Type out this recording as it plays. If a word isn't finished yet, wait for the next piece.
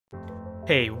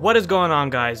Hey, what is going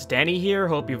on guys? Danny here,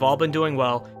 hope you've all been doing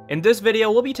well. In this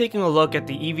video, we'll be taking a look at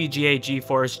the EVGA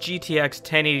Geforce GTX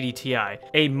 1080 Ti,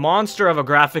 a monster of a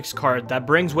graphics card that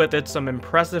brings with it some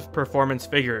impressive performance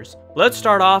figures. Let's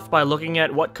start off by looking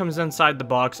at what comes inside the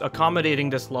box accommodating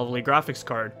this lovely graphics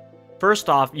card. First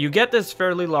off, you get this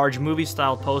fairly large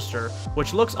movie-style poster,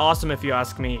 which looks awesome if you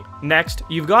ask me. Next,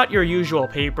 you've got your usual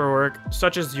paperwork,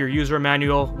 such as your user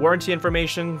manual, warranty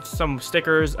information, some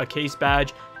stickers, a case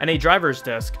badge, and a driver's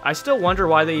disc. I still wonder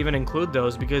why they even include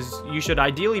those, because you should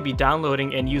ideally be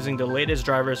downloading and using the latest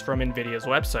drivers from Nvidia's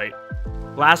website.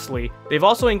 Lastly, they've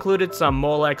also included some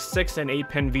Molex 6 and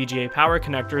 8-pin VGA power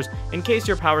connectors in case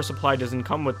your power supply doesn't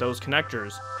come with those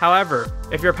connectors. However,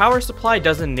 if your power supply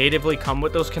doesn't natively come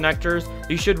with those connectors,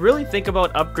 you should really think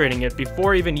about upgrading it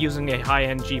before even using a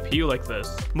high-end GPU like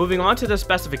this. Moving on to the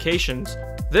specifications,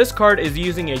 this card is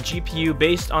using a GPU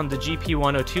based on the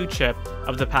GP102 chip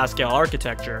of the Pascal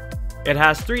architecture. It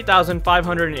has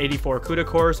 3,584 CUDA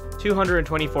cores,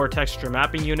 224 texture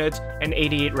mapping units, and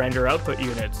 88 render output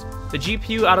units. The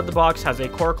GPU out of the box has a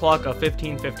core clock of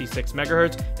 1556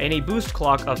 MHz and a boost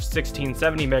clock of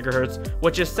 1670 MHz,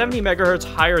 which is 70 MHz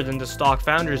higher than the stock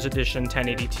Founders Edition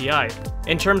 1080 Ti.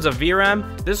 In terms of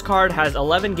VRAM, this card has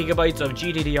 11 GB of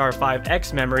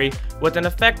GDDR5X memory with an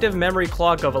effective memory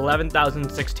clock of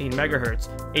 11,016 MHz,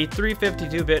 a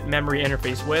 352-bit memory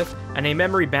interface width, and a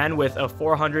memory bandwidth of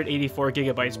 484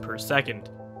 GB per second.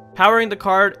 Powering the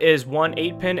card is one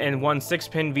 8-pin and one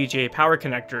 6-pin VGA power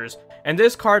connectors, and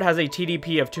this card has a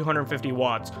TDP of 250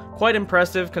 watts, quite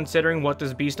impressive considering what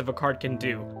this beast of a card can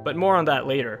do, but more on that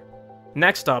later.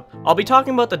 Next up, I'll be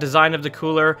talking about the design of the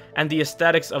cooler and the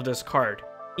aesthetics of this card.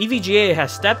 EVGA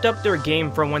has stepped up their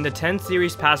game from when the 10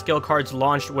 series Pascal cards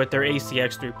launched with their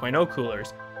ACX 3.0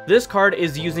 coolers. This card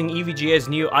is using EVGA's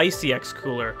new Icx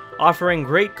Cooler, offering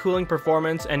great cooling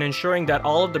performance and ensuring that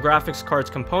all of the graphics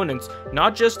card's components,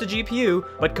 not just the GPU,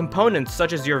 but components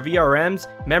such as your VRMs,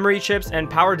 memory chips, and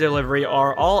power delivery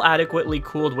are all adequately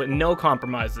cooled with no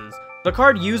compromises. The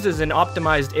card uses an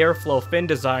optimized airflow fin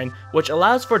design, which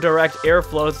allows for direct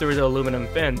airflow through the aluminum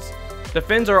fins. The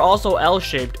fins are also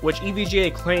L-shaped, which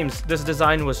EVGA claims this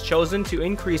design was chosen to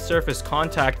increase surface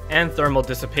contact and thermal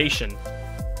dissipation.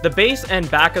 The base and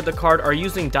back of the card are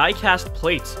using die-cast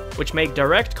plates, which make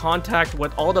direct contact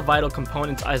with all the vital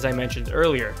components as I mentioned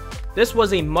earlier. This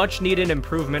was a much-needed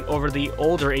improvement over the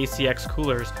older ACX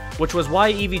coolers, which was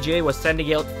why EVGA was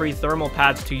sending out free thermal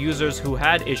pads to users who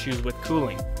had issues with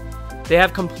cooling. They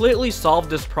have completely solved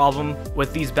this problem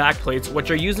with these backplates, which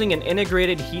are using an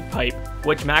integrated heat pipe,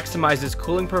 which maximizes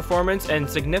cooling performance and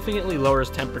significantly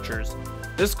lowers temperatures.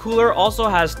 This cooler also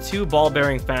has two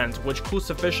ball-bearing fans, which cool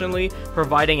sufficiently,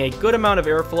 providing a good amount of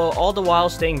airflow all the while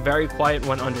staying very quiet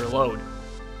when under load.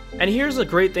 And here's the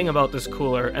great thing about this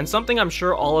cooler, and something I'm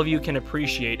sure all of you can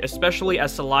appreciate, especially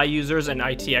SLI users and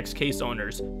ITX case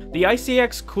owners. The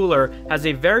Icx Cooler has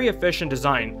a very efficient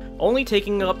design, only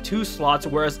taking up 2 slots,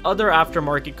 whereas other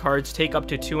aftermarket cards take up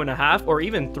to 2.5 or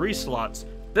even 3 slots.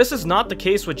 This is not the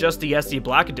case with just the SE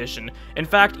Black Edition. In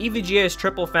fact, EVGA's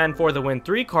Triple Fan for the Win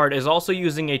 3 card is also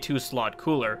using a 2-slot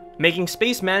cooler, making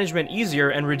space management easier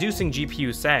and reducing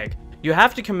GPU sag. You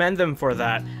have to commend them for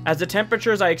that, as the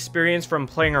temperatures I experienced from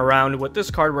playing around with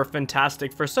this card were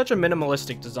fantastic for such a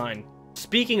minimalistic design.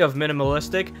 Speaking of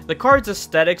minimalistic, the card's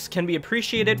aesthetics can be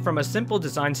appreciated from a simple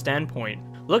design standpoint.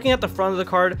 Looking at the front of the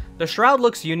card, the Shroud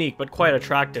looks unique but quite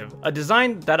attractive, a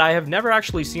design that I have never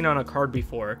actually seen on a card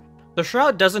before. The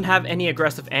Shroud doesn't have any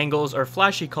aggressive angles or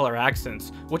flashy color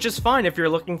accents, which is fine if you're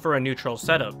looking for a neutral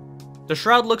setup. The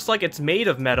Shroud looks like it's made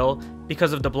of metal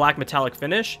because of the black metallic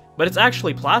finish, but it's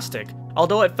actually plastic.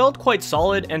 Although it felt quite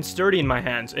solid and sturdy in my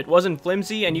hands, it wasn't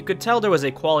flimsy and you could tell there was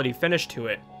a quality finish to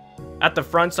it. At the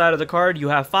front side of the card, you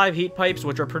have 5 heat pipes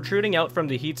which are protruding out from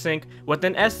the heatsink with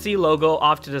an SC logo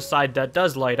off to the side that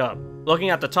does light up. Looking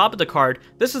at the top of the card,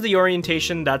 this is the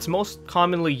orientation that's most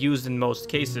commonly used in most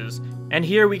cases. And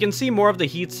here we can see more of the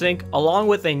heatsink along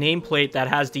with a nameplate that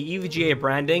has the EVGA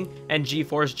branding and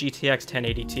Geforce GTX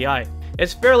 1080 Ti.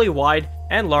 It's fairly wide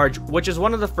and large, which is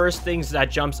one of the first things that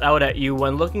jumps out at you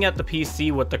when looking at the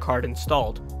PC with the card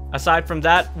installed. Aside from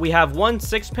that, we have one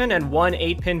 6-pin and one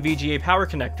 8-pin VGA power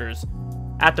connectors.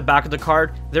 At the back of the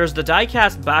card, there's the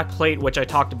die-cast back plate which I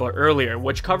talked about earlier,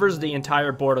 which covers the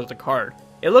entire board of the card.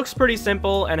 It looks pretty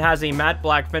simple and has a matte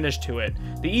black finish to it.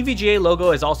 The EVGA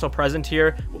logo is also present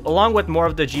here, along with more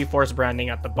of the Geforce branding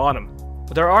at the bottom.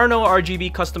 There are no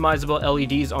RGB customizable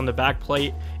LEDs on the back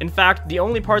plate. In fact, the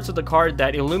only parts of the card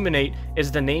that illuminate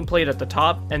is the nameplate at the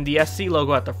top and the SC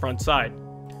logo at the front side.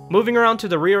 Moving around to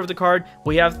the rear of the card,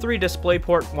 we have 3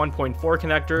 DisplayPort 1.4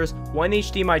 connectors, 1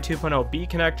 HDMI 2.0B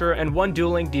connector, and 1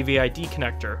 dual-link DVI-D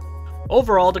connector.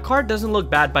 Overall, the card doesn't look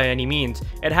bad by any means.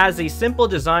 It has a simple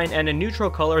design and a neutral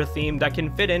color theme that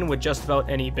can fit in with just about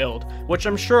any build, which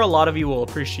I'm sure a lot of you will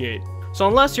appreciate. So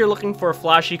unless you're looking for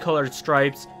flashy colored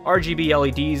stripes, RGB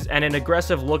LEDs, and an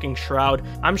aggressive looking shroud,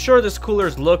 I'm sure this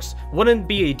cooler's looks wouldn't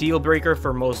be a deal breaker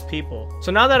for most people.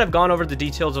 So now that I've gone over the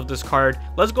details of this card,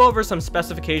 let's go over some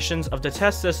specifications of the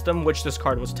test system which this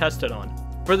card was tested on.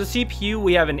 For the CPU,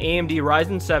 we have an AMD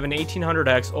Ryzen 7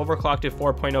 1800X overclocked to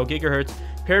 4.0 GHz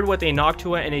paired with a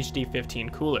Noctua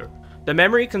NHD15 cooler. The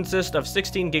memory consists of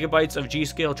 16 GB of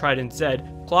G-Scale Trident Z,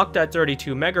 clocked at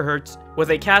 32 MHz, with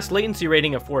a cast latency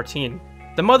rating of 14.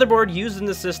 The motherboard used in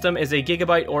the system is a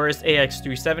Gigabyte Aorus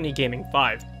AX370 Gaming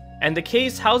 5, and the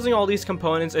case housing all these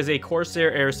components is a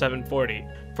Corsair Air 740.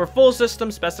 For full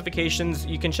system specifications,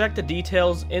 you can check the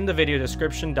details in the video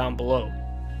description down below.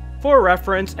 For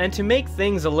reference, and to make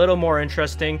things a little more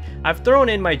interesting, I've thrown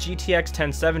in my GTX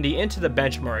 1070 into the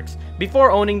benchmarks. Before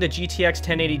owning the GTX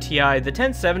 1080 Ti, the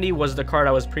 1070 was the card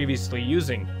I was previously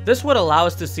using. This would allow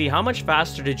us to see how much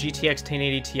faster the GTX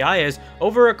 1080 Ti is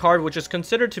over a card which is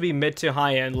considered to be mid to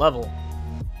high end level.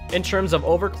 In terms of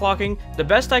overclocking, the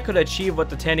best I could achieve with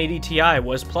the 1080 Ti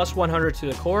was plus 100 to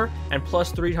the core and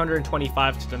plus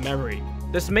 325 to the memory.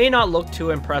 This may not look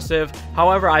too impressive,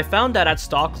 however I found that at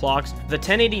stock clocks, the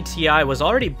 1080 Ti was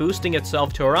already boosting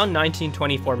itself to around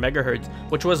 1924 MHz,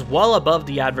 which was well above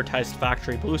the advertised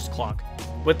factory boost clock.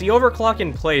 With the overclock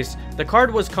in place, the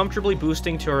card was comfortably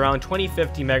boosting to around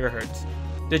 2050 MHz.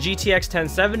 The GTX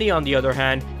 1070 on the other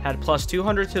hand had plus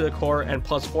 200 to the core and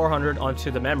plus 400 onto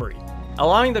the memory,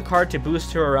 allowing the card to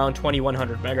boost to around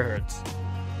 2100 MHz.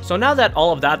 So now that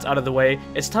all of that's out of the way,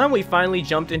 it's time we finally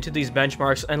jumped into these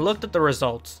benchmarks and looked at the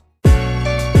results.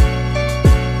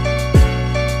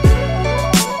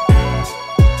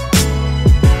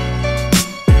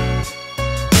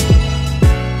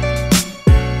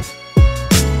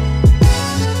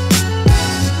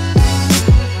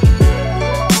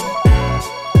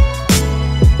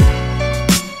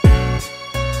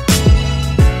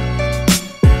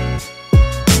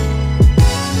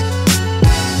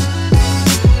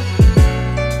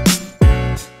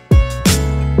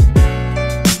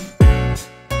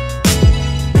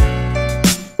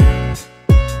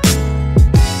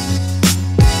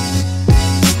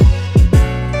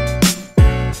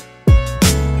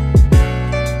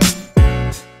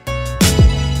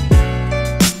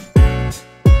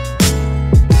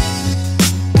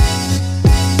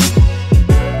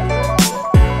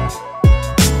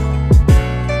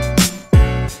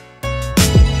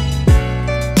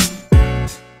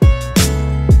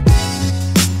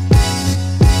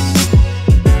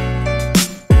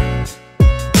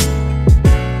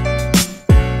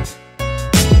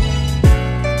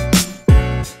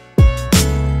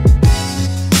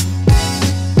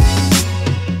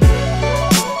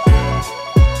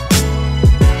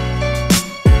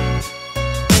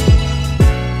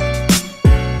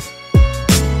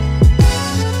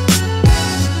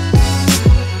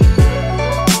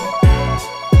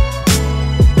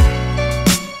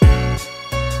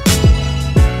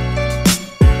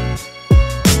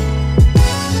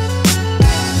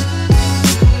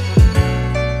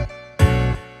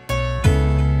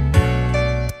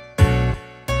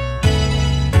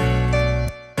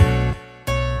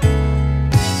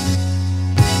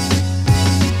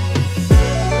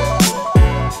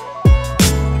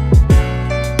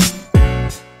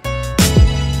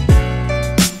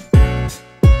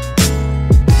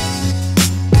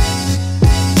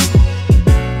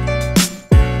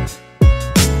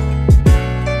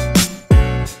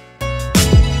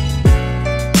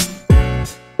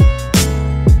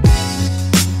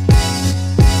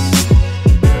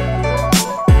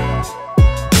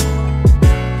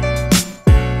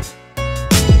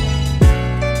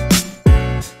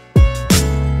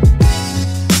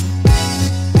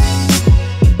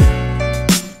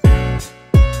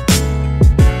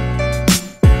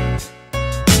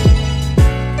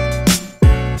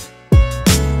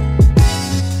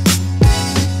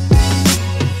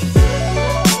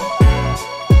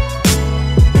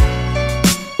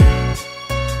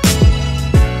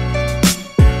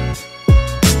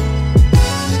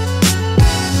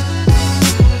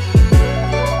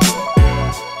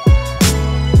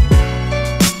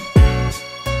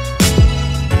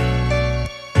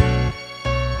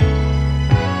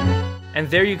 And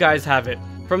there you guys have it.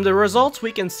 From the results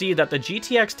we can see that the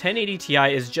GTX 1080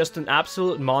 Ti is just an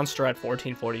absolute monster at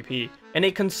 1440p. In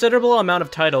a considerable amount of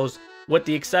titles, With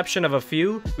the exception of a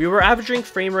few, we were averaging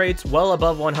frame rates well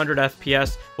above 100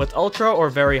 FPS with ultra or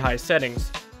very high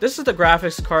settings. This is the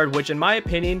graphics card which in my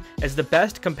opinion is the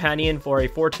best companion for a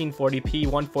 1440p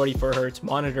 144Hz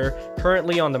monitor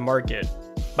currently on the market.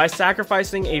 By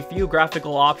sacrificing a few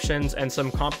graphical options and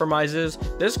some compromises,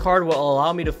 this card will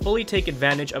allow me to fully take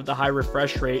advantage of the high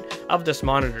refresh rate of this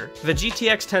monitor. The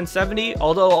GTX 1070,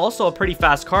 although also a pretty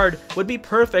fast card, would be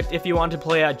perfect if you want to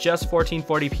play at just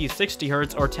 1440p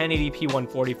 60Hz or 1080p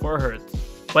 144Hz.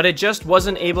 But it just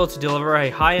wasn't able to deliver a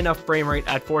high enough frame rate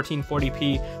at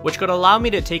 1440p, which could allow me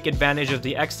to take advantage of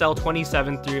the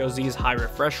XL27300Z's high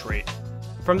refresh rate.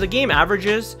 From the game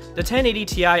averages, the 1080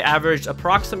 Ti averaged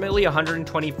approximately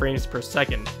 120 frames per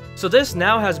second, so this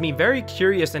now has me very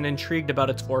curious and intrigued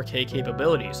about its 4K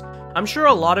capabilities. I'm sure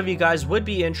a lot of you guys would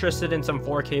be interested in some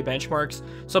 4K benchmarks,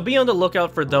 so be on the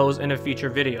lookout for those in a future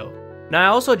video. Now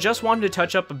I also just wanted to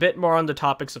touch up a bit more on the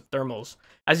topics of thermals.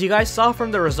 As you guys saw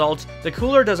from the results, the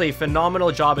cooler does a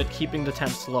phenomenal job at keeping the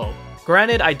temps low.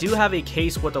 Granted, I do have a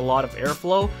case with a lot of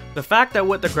airflow. The fact that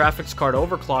with the graphics card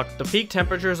overclocked, the peak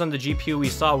temperatures on the GPU we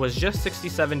saw was just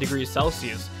 67 degrees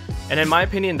Celsius, and in my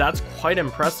opinion that's quite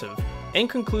impressive. In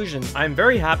conclusion, I am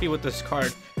very happy with this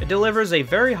card. It delivers a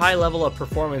very high level of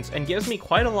performance and gives me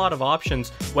quite a lot of options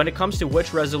when it comes to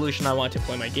which resolution I want to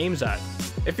play my games at.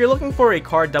 If you're looking for a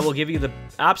card that will give you the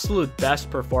absolute best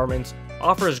performance,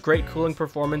 offers great cooling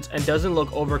performance, and doesn't look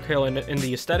overkill in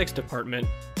the aesthetics department,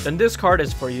 then this card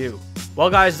is for you. Well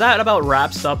guys, that about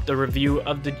wraps up the review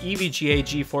of the EVGA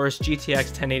Geforce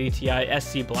GTX 1080 Ti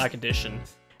SC Black Edition.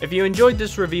 If you enjoyed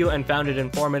this review and found it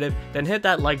informative, then hit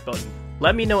that like button.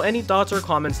 Let me know any thoughts or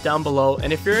comments down below,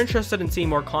 and if you're interested in seeing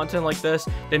more content like this,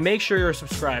 then make sure you're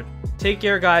subscribed. Take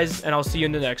care guys, and I'll see you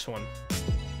in the next one.